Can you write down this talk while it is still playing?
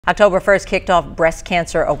October 1st kicked off Breast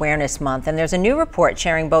Cancer Awareness Month, and there's a new report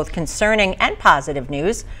sharing both concerning and positive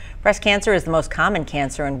news. Breast cancer is the most common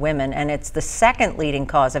cancer in women, and it's the second leading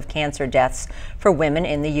cause of cancer deaths for women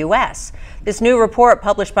in the U.S. This new report,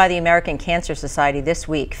 published by the American Cancer Society this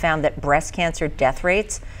week, found that breast cancer death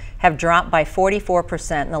rates have dropped by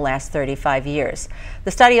 44% in the last 35 years.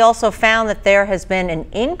 The study also found that there has been an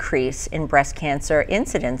increase in breast cancer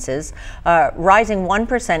incidences, rising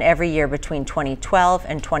 1% every year between 2012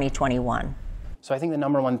 and 2021. So I think the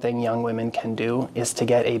number one thing young women can do is to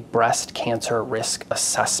get a breast cancer risk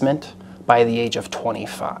assessment by the age of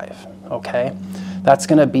 25, okay? That's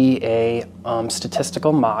gonna be a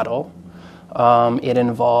statistical model. It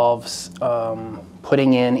involves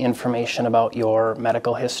putting in information about your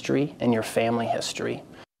medical history and your family history.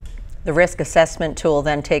 The risk assessment tool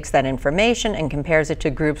then takes that information and compares it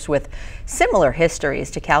to groups with similar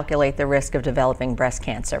histories to calculate the risk of developing breast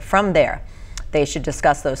cancer. From there, they should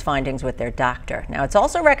discuss those findings with their doctor. Now, it's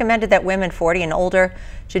also recommended that women 40 and older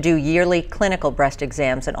should do yearly clinical breast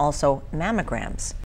exams and also mammograms.